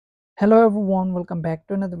Hello everyone, welcome back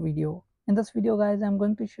to another video. In this video guys, I'm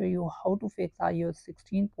going to show you how to fix iOS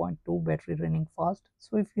 16.2 battery running fast.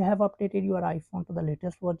 So if you have updated your iPhone to the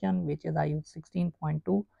latest version, which is iOS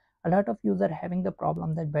 16.2, a lot of users are having the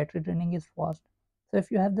problem that battery running is fast. So if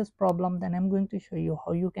you have this problem, then I'm going to show you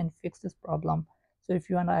how you can fix this problem. So if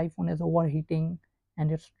your iPhone is overheating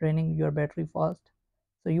and it's draining your battery fast,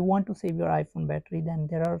 so you want to save your iPhone battery, then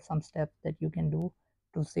there are some steps that you can do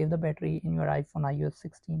to save the battery in your iPhone iOS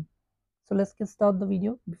 16. So let's get start the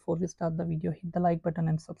video. Before we start the video, hit the like button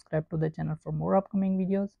and subscribe to the channel for more upcoming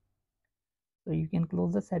videos. So you can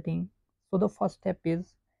close the setting. So the first step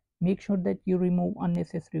is make sure that you remove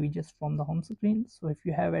unnecessary widgets from the home screen. So if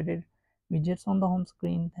you have added widgets on the home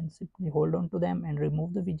screen, then simply hold on to them and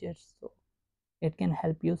remove the widgets. So it can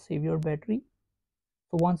help you save your battery.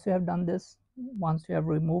 So once you have done this, once you have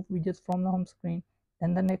removed widgets from the home screen,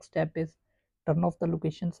 then the next step is turn off the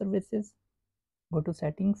location services. Go to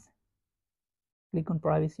settings, click on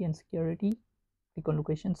privacy and security, click on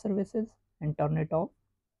location services and turn it off,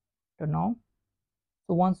 turn on.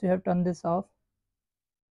 So once you have turned this off,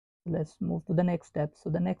 let's move to the next step. So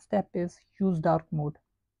the next step is use dark mode.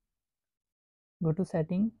 Go to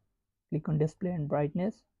setting, click on display and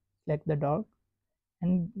brightness, select the dark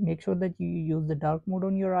and make sure that you use the dark mode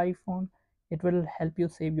on your iPhone. It will help you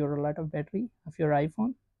save your a lot of battery of your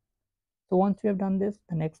iPhone. So once you have done this,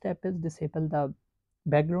 the next step is disable the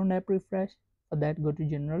background app refresh. For that, go to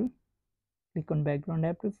general, click on background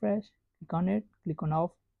app refresh, click on it, click on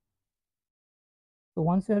off. So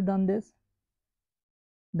once you have done this,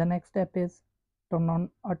 the next step is turn on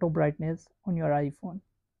auto brightness on your iPhone.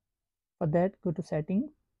 For that, go to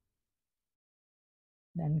setting,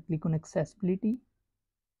 then click on accessibility,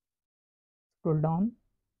 scroll down,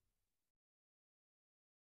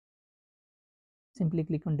 simply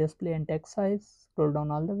click on display and text size, scroll down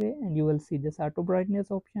all the way and you will see this auto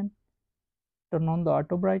brightness option. Turn on the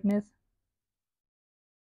auto brightness.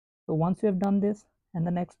 So once you have done this, and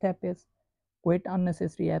the next step is quit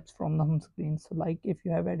unnecessary apps from the home screen. So like if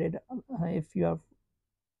you have added if you are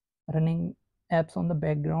running apps on the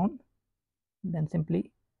background, then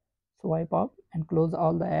simply swipe up and close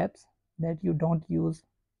all the apps that you don't use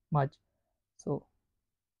much. So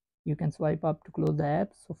you can swipe up to close the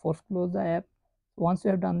app, so force close the app. So once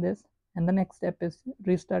you have done this, and the next step is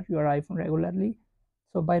restart your iPhone regularly.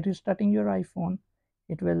 So by restarting your iPhone,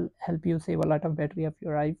 it will help you save a lot of battery of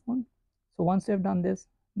your iPhone. So once you have done this,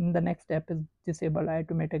 the next step is disable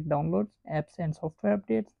automatic downloads, apps and software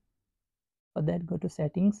updates. For that, go to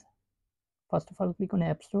settings. First of all, click on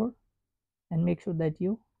App Store and make sure that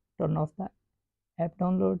you turn off the app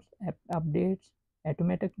downloads, app updates,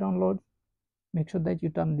 automatic downloads. Make sure that you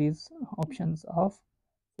turn these options off.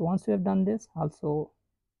 So once you have done this, also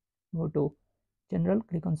go to general,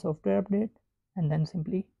 click on software update and then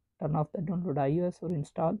simply turn off the download iOS or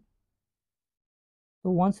install. So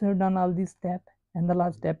once you have done all these steps, and the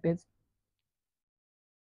last step is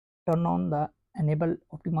turn on the enable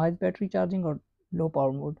optimized battery charging or low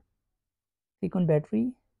power mode. Click on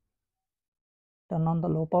battery, turn on the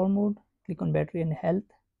low power mode, click on battery and health,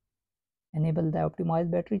 enable the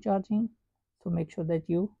optimized battery charging. So make sure that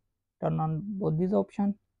you turn on both these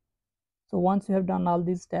options. So once you have done all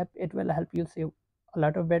these steps, it will help you save a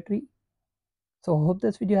lot of battery. So hope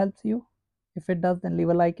this video helps you. If it does, then leave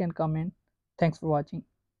a like and comment. Thanks for watching.